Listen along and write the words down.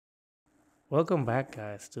Welcome back,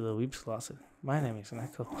 guys, to the Weeps Closet. My name is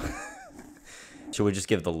Nekko. Should we just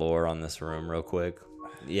give the lore on this room real quick?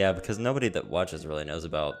 Yeah, because nobody that watches really knows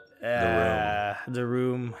about The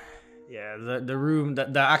room. Yeah, the room,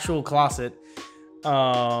 the actual closet.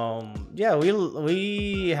 Yeah,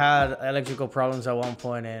 we had electrical problems at one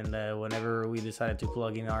point, and whenever we decided to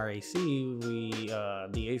plug in our AC,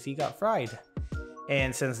 the AC got fried.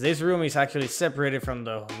 And since this room is actually separated from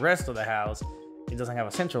the rest of the house, it doesn't have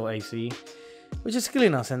a central AC, which is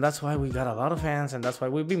killing us, and that's why we got a lot of fans, and that's why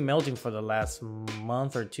we've been melting for the last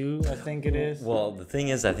month or two, I think it is. Well, the thing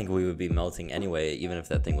is, I think we would be melting anyway, even if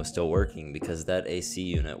that thing was still working, because that AC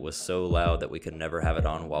unit was so loud that we could never have it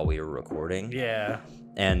on while we were recording. Yeah.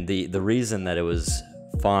 And the reason that it was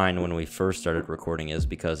fine when we first started recording is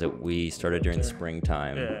because we started during the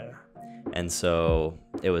springtime. Yeah. And so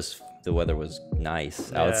the weather was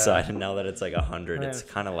nice outside, and now that it's like 100, it's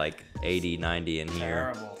kind of like 80, 90 in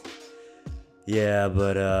here. Terrible. Yeah,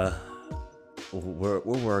 but we're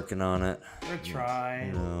working on it. We're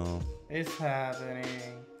trying. No. It's happening.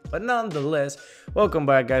 But nonetheless, welcome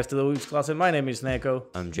back, guys, to the Weeps Closet. My name is Nekko.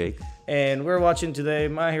 I'm Jake. And we're watching today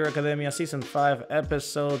My Hero Academia Season 5,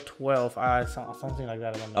 Episode 12. Something like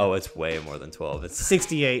that. Oh, it's way more than 12. It's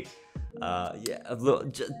 68. yeah,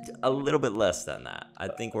 a little bit less than that. I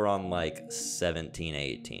think we're on like 17,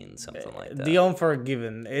 18, something like that. The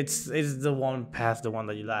Unforgiven. It's the one past the one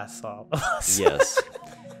that you last saw. Yes.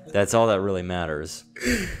 That's all that really matters.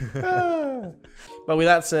 But with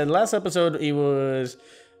that said, last episode, it was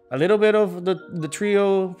a little bit of the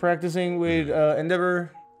trio practicing with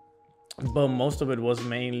Endeavor, but most of it was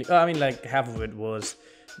mainly, like half of it was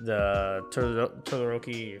the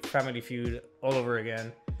Todoroki family feud all over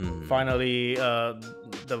again. Mm-hmm. Finally,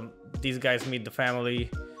 these guys meet the family.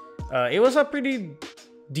 It was a pretty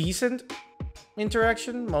decent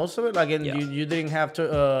interaction, most of it. Again, you didn't have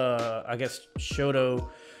to, I guess, Shoto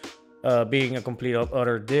being a complete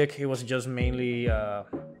utter dick. It was just mainly the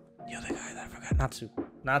other guy that I forgot,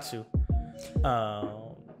 Natsu.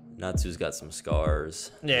 Natsu's got some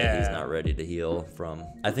scars that he's not ready to heal from.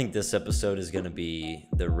 I think this episode is going to be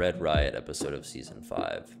the Red Riot episode of Season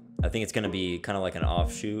 5. I think it's going to be kind of like an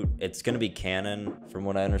offshoot. It's going to be canon, from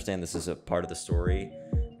what I understand. This is a part of the story,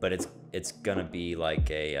 but it's going to be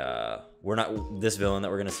like a this villain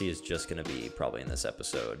that we're going to see is just going to be probably in this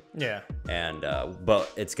episode. Yeah. And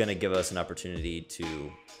but it's going to give us an opportunity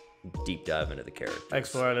to deep dive into the characters.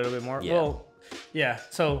 Explore a little bit more. Yeah. Well, yeah.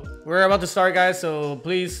 So we're about to start, guys. So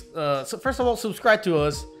please, so first of all, subscribe to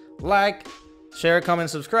us, like, share,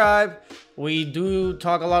 comment, subscribe. We do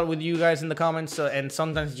talk a lot with you guys in the comments, and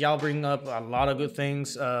sometimes y'all bring up a lot of good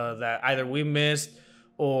things that either we missed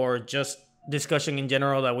or just discussion in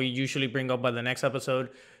general that we usually bring up by the next episode.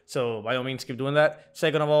 So by all means, keep doing that.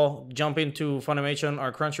 Second of all, jump into Funimation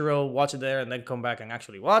or Crunchyroll, watch it there, and then come back and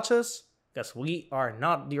actually watch us, because we are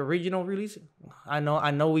not the original release. I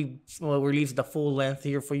know we released the full length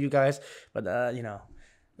here for you guys, but that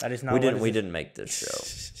is not. We didn't make this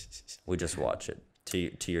show. We just watch it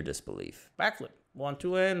to your disbelief. Backflip 1,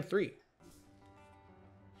 2, and 3.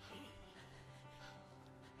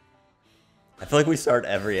 I feel like we start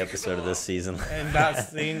every episode of this season. And that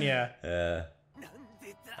scene, yeah.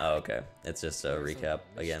 Oh, okay. It's just a recap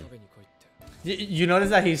again. You notice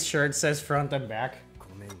that his shirt says front and back?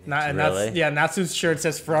 Really? Natsu's shirt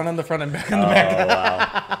says front on the front and back on the back.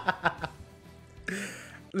 Wow.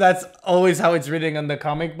 That's always how it's written on the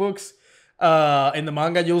comic books. In the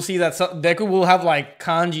manga, you'll see that Deku will have like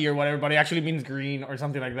kanji or whatever, but it actually means green or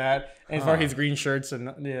something like that. And it's for his green shirts, and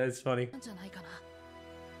yeah, it's funny.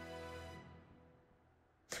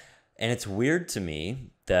 And it's weird to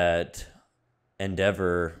me that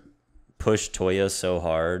Endeavor pushed Toya so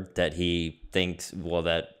hard that he thinks,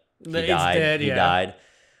 that he died. Dead, he died.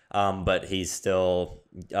 But he's still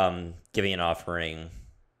giving an offering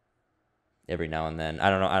every now and then. I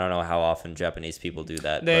don't know how often Japanese people do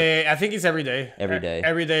that. I think it's every day. Every day.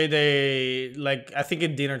 Every day they, like, I think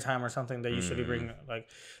at dinner time or something, they usually bring, like,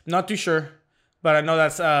 not too sure. But I know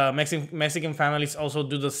that's Mexican families also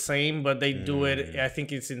do the same, but they do it, I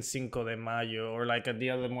think it's in Cinco de Mayo or like at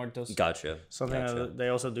Dia de Muertos. Gotcha. Something Gotcha. They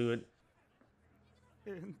also do it.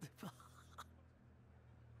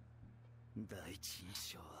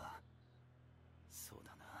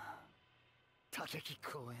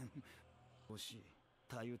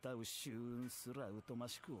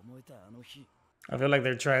 I feel like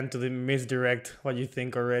they're trying to misdirect what you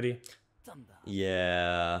think already.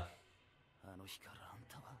 Yeah.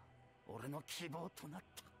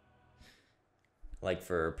 Like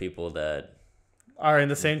for people that are in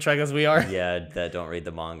the same track as we are. Yeah, that don't read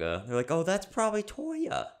the manga. They're like, oh, that's probably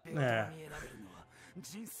Toya. Yeah.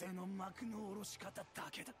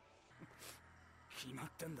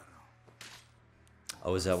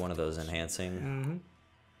 Oh, is that one of those enhancing? Mm-hmm.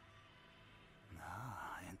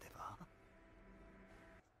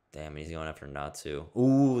 Damn, he's going after Natsu.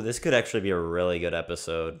 Ooh, this could actually be a really good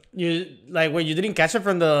episode. You like wait? You didn't catch it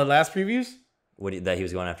from the last previews? That he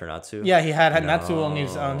was going after Natsu? Yeah, he had Natsu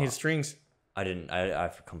on his strings. I didn't.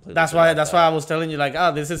 I completely. That's why I was telling you like,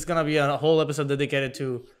 this is gonna be a whole episode dedicated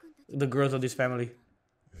to the growth of this family.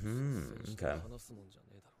 Okay.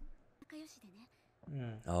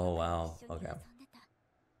 Oh wow. Okay.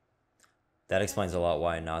 That explains a lot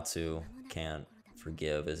why Natsu can't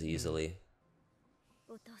forgive as easily.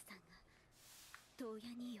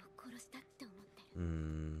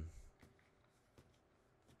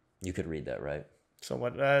 You could read that, right? So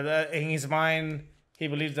what? In his mind, he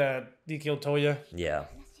believes that he killed Toya. Yeah.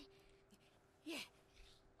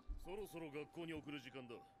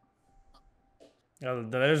 The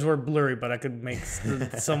letters were blurry, but I could make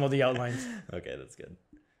some of the outlines. Okay, that's good.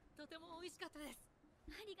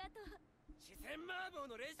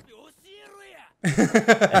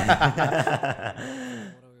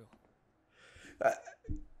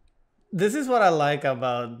 This is what I like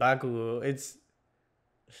about Bakugo.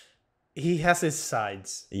 He has his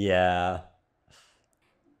sides. Yeah.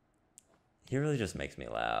 He really just makes me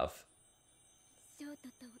laugh.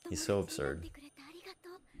 He's so absurd.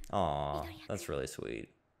 Aw, that's really sweet.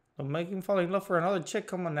 I'm making fall in love for another chick.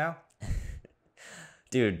 Come on now.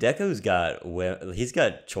 Dude, Deku's he's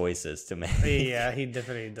got choices to make. Yeah, he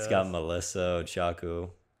definitely does. He's got Melissa, Chaku,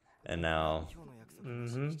 and now.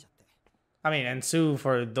 I mean, and Sue,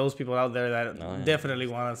 for those people out there that definitely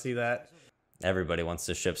want to see that. Everybody wants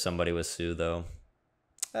to ship somebody with Sue, though.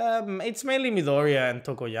 It's mainly Midoriya and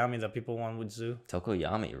Tokoyami that people want with Sue.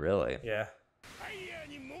 Tokoyami, really? Yeah.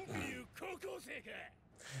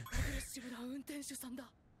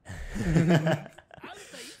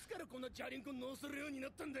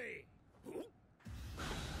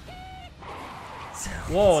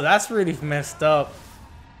 Whoa, that's really messed up.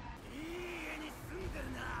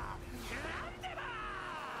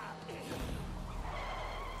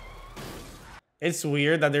 It's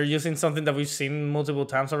weird that they're using something that we've seen multiple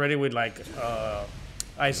times already with like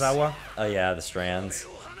Aizawa. Oh yeah, the strands.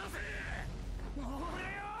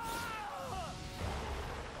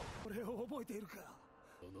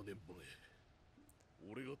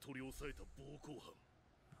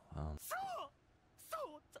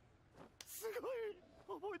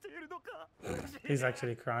 He's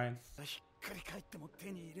actually crying.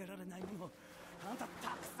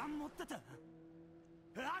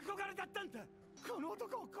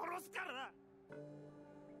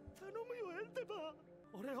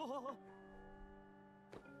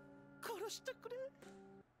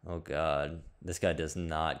 Oh god, this guy does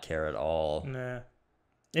not care at all. Nah.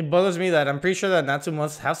 It bothers me that I'm pretty sure that Natsu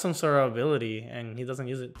must have some sort of ability and he doesn't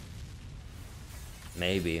use it.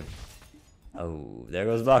 Maybe. Oh, there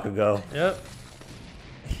goes Bakugo. Yep.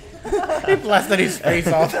 He blasted his face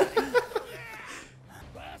off.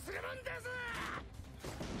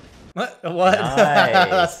 What? Nice.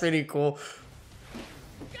 That's pretty cool.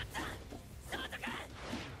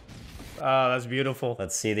 Oh, that's beautiful.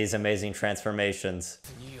 Let's see these amazing transformations.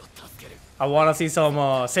 I want to see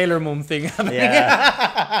some Sailor Moon thing happening.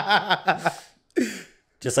 Yeah.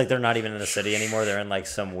 Just like they're not even in the city anymore. They're in like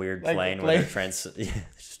some weird plane where they're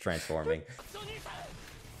just transforming.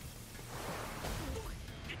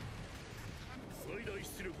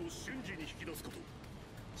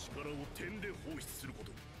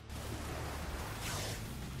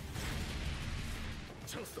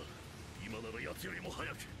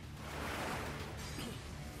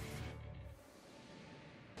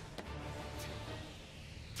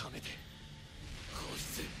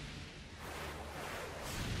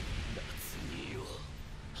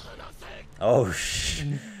 Oh,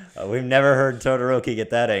 we've never heard Todoroki get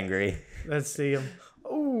that angry. Let's see him.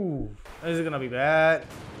 Ooh, this is gonna be bad.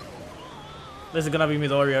 This is gonna be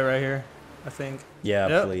Midoriya right here, I think. Yeah,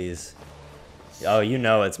 yep. Please. Oh, you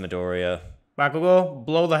know it's Midoriya. Bakugo,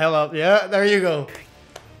 blow the hell up. Yeah, there you go.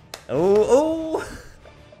 Oh,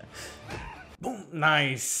 Boom,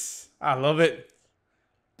 nice. I love it.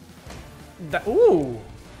 Ooh.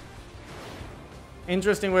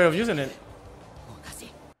 Interesting way of using it.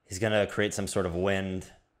 He's gonna create some sort of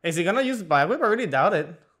wind. Is he gonna use Black Whip? I really doubt it.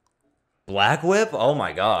 Black Whip? Oh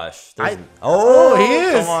my gosh. Oh, he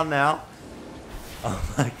is. Come on now.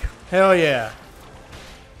 Oh my god. Hell yeah.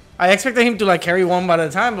 I expected him to like carry one by the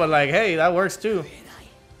time, but like, hey, that works too.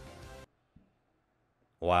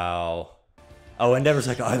 Wow. Oh, Endeavor's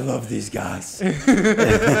like, I love these guys.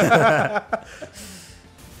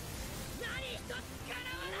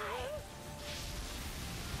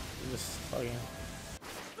 Just fucking.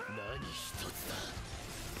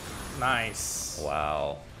 Nice.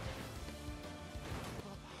 Wow.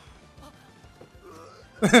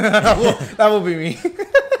 That will be me.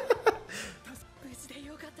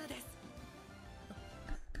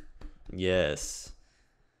 Yes.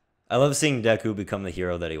 I love seeing Deku become the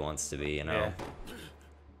hero that he wants to be, you know? Yeah.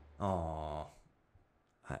 Aww.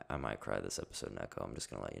 I might cry this episode, Nekko. I'm just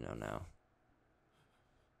gonna let you know now.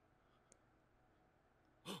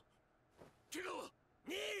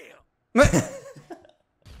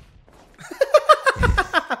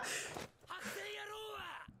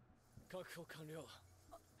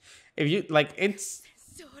 If you like, it's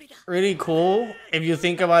really cool if you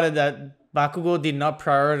think about it that Bakugo did not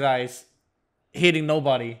prioritize hitting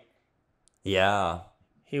nobody. Yeah.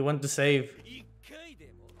 He went to save.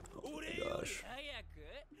 Oh my gosh.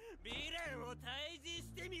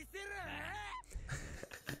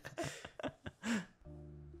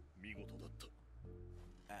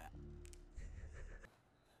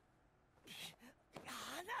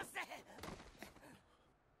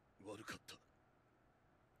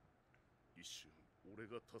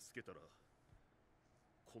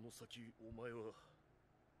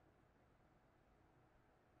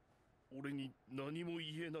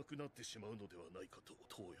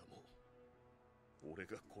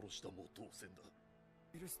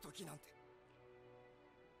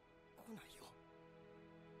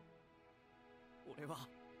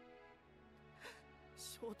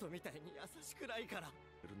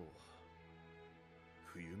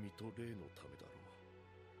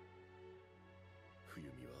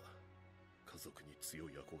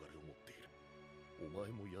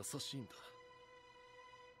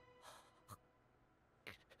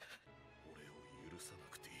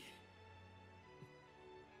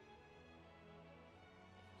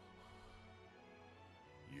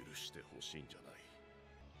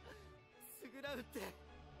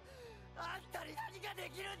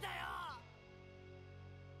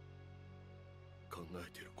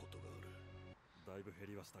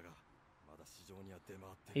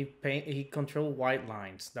 He controlled white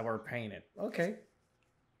lines that were painted. Okay.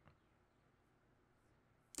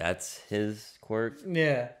 That's his quirk?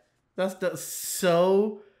 Yeah. That's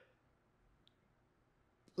so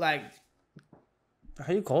like,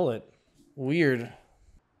 how you call it? Weird.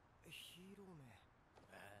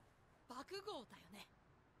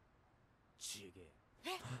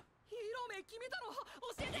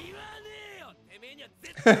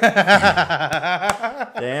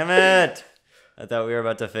 Damn it! I thought we were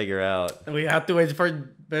about to figure out. We have to wait for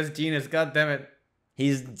best genius. God damn it.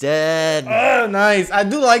 He's dead. Oh, nice. I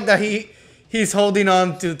do like that he's holding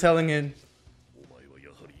on to telling him.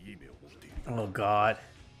 Oh God.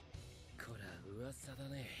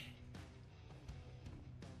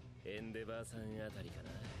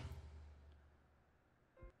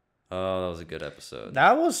 Oh, that was a good episode.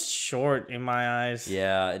 That was short in my eyes.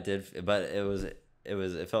 Yeah, it did, but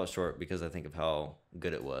it felt short because I think of how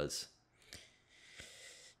good it was.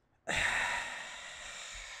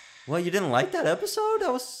 Well, you didn't like that episode?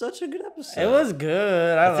 That was such a good episode. It was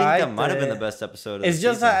good. I think liked that might have been it. the best episode of It's the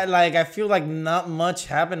just season. like I feel like not much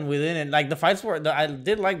happened within it. Like the fights were. I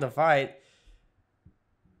did like the fight.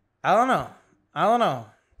 I don't know.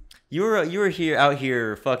 You were out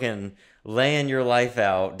here fucking laying your life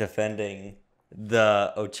out defending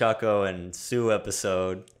the Ochako and Sue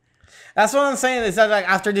episode. That's what I'm saying. Is that like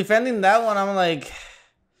after defending that one, I'm like,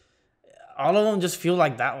 all of them just feel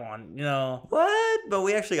like that one, you know? What? But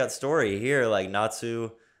we actually got story here. Like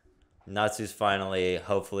Natsu's finally,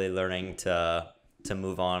 hopefully, learning to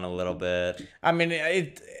move on a little bit. I mean,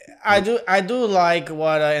 I do like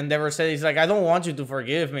what Endeavor said. He's like, I don't want you to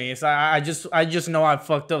forgive me. It's like, I just know I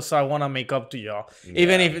fucked up, so I want to make up to y'all,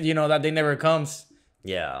 even if you know that day never comes.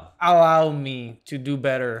 Yeah. Allow me to do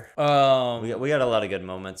better. We got a lot of good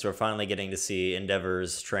moments. We're finally getting to see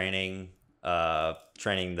Endeavor's training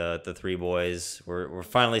the three boys. We're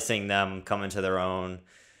finally seeing them come into their own.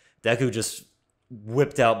 Deku just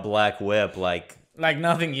whipped out Black Whip like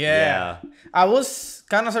nothing. Yeah. I was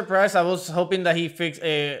kind of surprised. I was hoping that he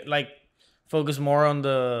focus more on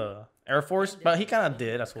the Air Force, but he kind of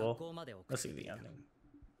did as well. Let's see the ending.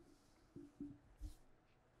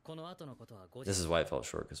 This is why it felt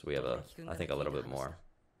short, because we have I think a little bit more.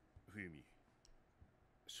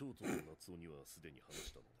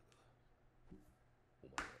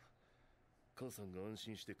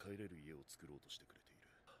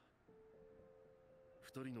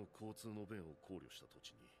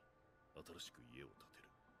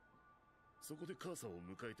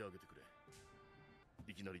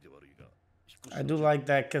 I do like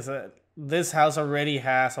that because this house already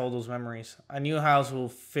has all those memories. A new house will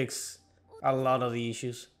fix a lot of the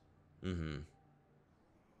issues. Mm-hmm.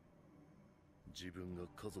 自分が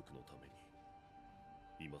家族のために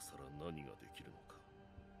今さら何ができるのか。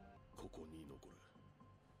ここに残る。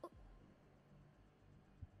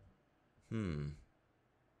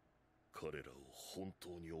彼らを本当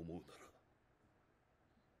に思うなら、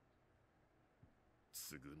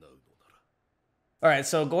償うのなら。All right,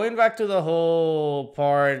 so going back to the whole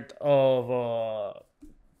part of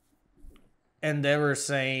Endeavor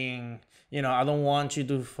saying, you know, I don't want you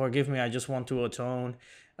to forgive me, I just want to atone.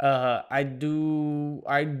 I do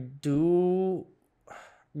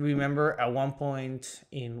remember at one point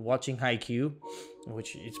in watching Haikyuu,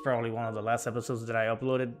 which is probably one of the last episodes that I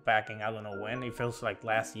uploaded back in I don't know when. It feels like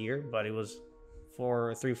last year, but it was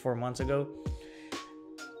 3-4 months ago.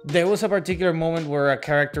 There was a particular moment where a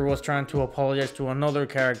character was trying to apologize to another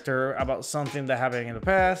character about something that happened in the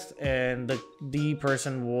past, and the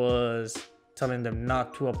person was telling them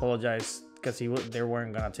not to apologize because they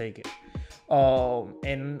weren't gonna take it.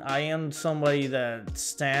 And I am somebody that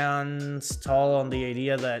stands tall on the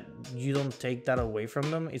idea that you don't take that away from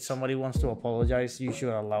them. If somebody wants to apologize, you should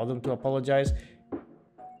allow them to apologize.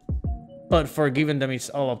 But forgiving them is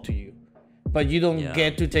all up to you. But you don't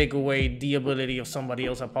get to take away the ability of somebody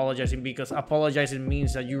else apologizing, because apologizing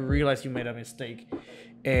means that you realize you made a mistake.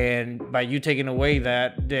 And by you taking away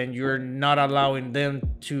that, then you're not allowing them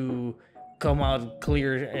to come out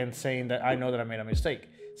clear and saying that I know that I made a mistake.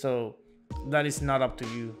 So that is not up to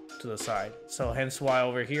you to decide. So hence why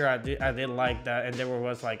over here I did like that, and there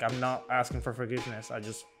was like, I'm not asking for forgiveness, I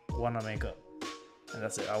just want to make up. And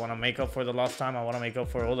that's it. I want to make up for the lost time. I want to make up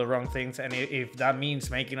for all the wrong things. And if that means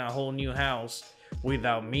making a whole new house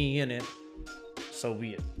without me in it, so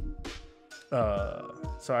be it.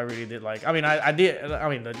 So I really did like. I mean, I did. I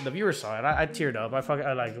mean, the viewers saw it. I teared up.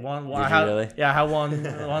 I like one. Did you really? Yeah, I had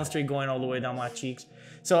one streak going all the way down my cheeks.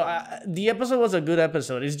 So the episode was a good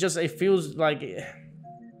episode. It's just, it feels like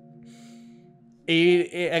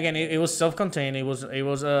it was self-contained. It was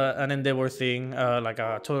an Endeavor thing, like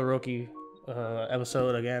a Todoroki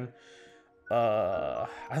episode again. I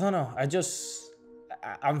don't know. I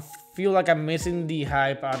feel like I'm missing the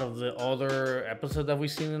hype out of the other episodes that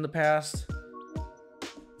we've seen in the past.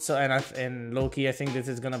 So and low-key, I think this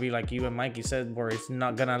is gonna be like you and Mikey said, where it's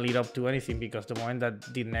not gonna lead up to anything, because the moment that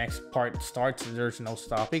the next part starts, there's no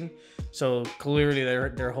stopping. So clearly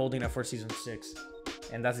they're holding it for season 6,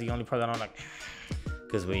 and that's the only part that I'm like.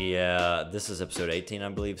 Because this is episode 18, I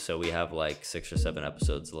believe, so we have like 6 or 7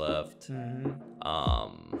 episodes left. And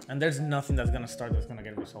there's nothing that's gonna start that's gonna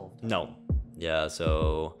get resolved. No. Yeah,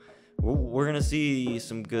 so we're gonna see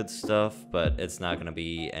some good stuff, but it's not gonna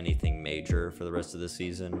be anything major for the rest of the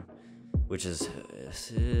season, which is,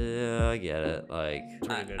 I get it. Like,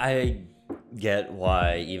 I get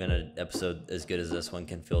why even an episode as good as this one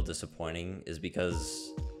can feel disappointing, is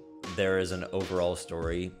because there is an overall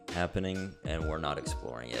story happening and we're not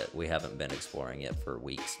exploring it. We haven't been exploring it for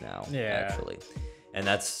weeks now, actually. And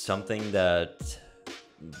that's something that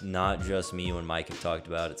not just me and Mike have talked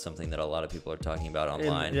about. It's something that a lot of people are talking about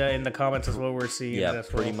online. In the comments is what we're seeing. Yeah,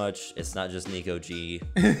 pretty much. It's not just Nekko G.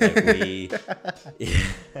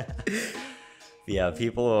 Yeah,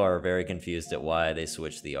 people are very confused at why they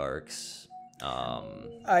switch the arcs.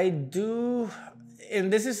 I do,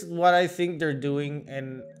 and this is what I think they're doing,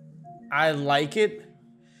 and I like it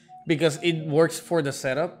because it works for the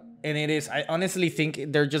setup. And it is, I honestly think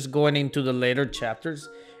they're just going into the later chapters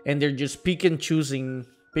and they're just picking and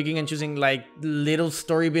choosing like little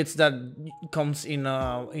story bits that comes in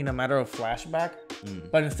a matter of flashback.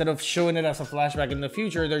 But instead of showing it as a flashback in the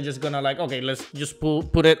future, they're just gonna like, okay, let's just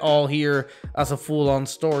put it all here as a full-on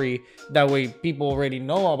story. That way people already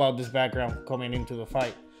know about this background coming into the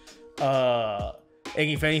fight. And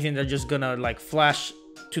if anything, they're just gonna like flash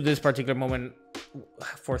to this particular moment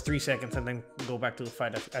for 3 seconds and then go back to the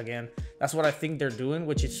fight again. That's what I think they're doing,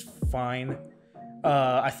 which is fine.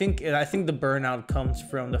 I think the burnout comes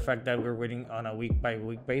from the fact that we're waiting on a week by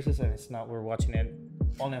week basis, and it's not, we're watching it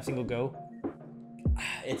all in a single go.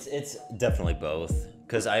 It's definitely both,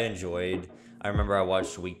 because I remember I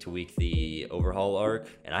watched week to week the overhaul arc,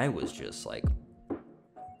 and I was just like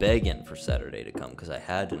begging for Saturday to come because I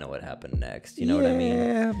had to know what happened next. You know what I mean?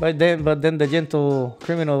 Yeah, but then the gentle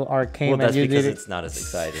criminal arc came. Well, that's and you because did it's not as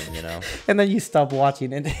exciting, you know. And then you stopped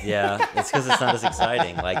watching it. Yeah, it's because it's not as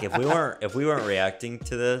exciting. Like if we weren't reacting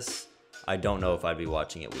to this, I don't know if I'd be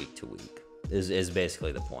watching it week to week. Is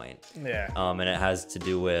basically the point. Yeah. And it has to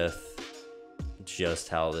do with just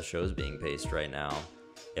how the show's being paced right now.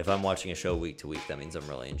 if I'm watching a show week to week, that means I'm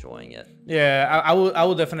really enjoying it. Yeah, I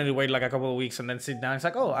will definitely wait like a couple of weeks and then sit down. It's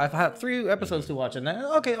like, oh, I've had 3 episodes to watch, and then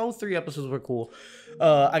okay, all 3 episodes were cool.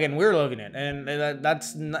 Again, we're loving it, and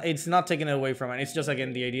it's not taking it away from it. It's just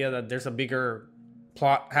again the idea that there's a bigger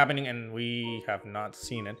plot happening, and we have not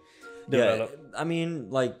seen it develop. Yeah, I mean,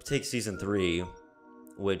 like take season 3,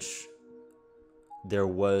 which there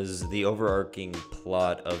was the overarching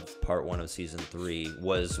plot of part 1 of season 3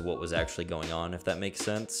 was what was actually going on, if that makes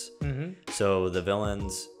sense. So the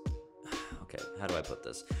villains, okay, how do I put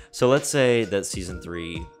this? So let's say that season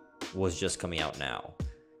 3 was just coming out now,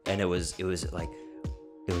 and it was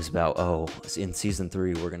about, oh, in season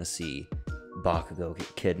 3 we're gonna see Bakugo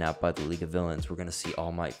get kidnapped by the League of Villains, we're gonna see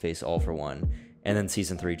All Might face All For One. And then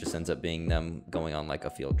season 3 just ends up being them going on like a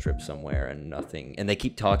field trip somewhere and nothing. And they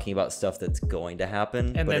keep talking about stuff that's going to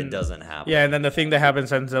happen, but it doesn't happen. Yeah, and then the thing that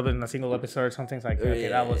happens ends up in a single episode or something. It's like, okay,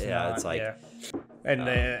 that was not. It's like, yeah. And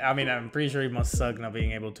I mean, I'm pretty sure it must suck not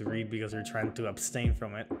being able to read because you're trying to abstain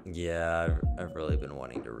from it. Yeah, I've really been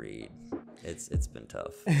wanting to read. It's been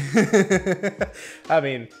tough. I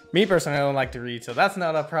mean, me personally, I don't like to read, so that's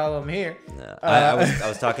not a problem here. No. I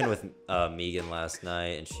was talking with Megan last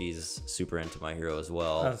night, and she's super into My Hero as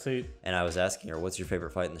well. Oh, sweet. And I was asking her, "What's your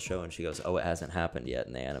favorite fight in the show?" And she goes, "Oh, it hasn't happened yet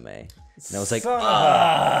in the anime." And I was like,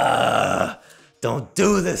 "Don't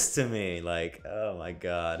do this to me!" Like, oh my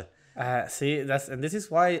god. See, this is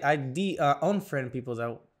why I unfriend people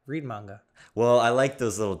that read manga. Well, I like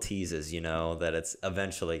those little teases, you know, that it's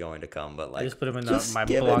eventually going to come, but like, I just put them in my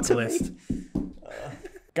block list.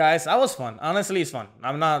 Guys, that was fun. Honestly, it's fun.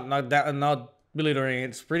 I'm not belittling it.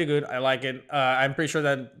 It's pretty good. I like it. I'm pretty sure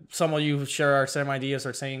that some of you share our same ideas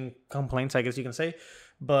or same complaints, I guess you can say.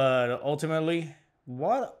 But ultimately,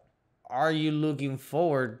 what are you looking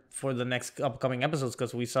forward for the next upcoming episodes?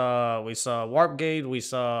 Because we saw Warpgate, we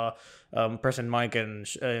saw President Mike and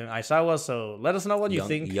Aizawa. So let us know what you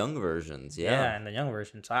think. Young versions, yeah. Yeah, and the young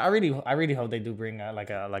versions. I really hope they do bring like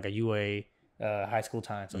a UA high school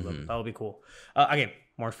time. So that would be cool. Again,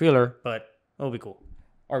 more filler, but it will be cool.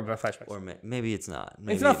 Or flashbacks. Or maybe it's not.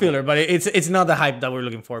 Maybe it's not filler, but it's not the hype that we're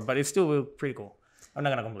looking for. But it's still pretty cool. I'm not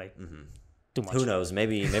gonna complain. Too much. Who knows?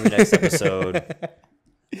 Maybe next episode.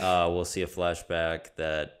 We'll see a flashback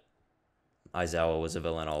that Aizawa was a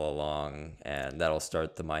villain all along, and that'll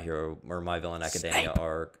start the My Hero or My Villain Academia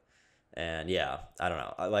arc. And yeah, I don't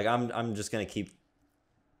know. Like I'm just gonna keep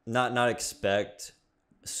not expect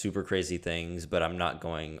super crazy things, but I'm not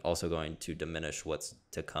going to diminish what's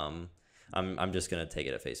to come. I'm just gonna take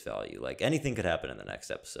it at face value. Like anything could happen in the next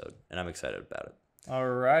episode, and I'm excited about it.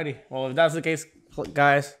 Alrighty. Well, if that's the case,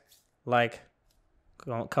 guys, like,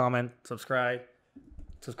 comment, subscribe.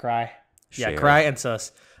 Share. Yeah, cry and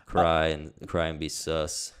sus. Cry and be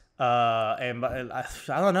sus. And I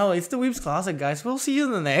don't know. It's the Weeb's Closet, guys. We'll see you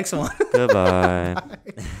in the next one. Goodbye.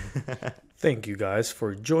 Thank you guys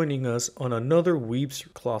for joining us on another Weeb's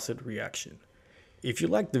Closet reaction. If you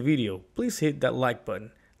liked the video, please hit that like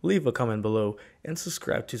button, leave a comment below, and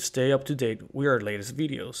subscribe to stay up to date with our latest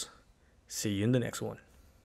videos. See you in the next one.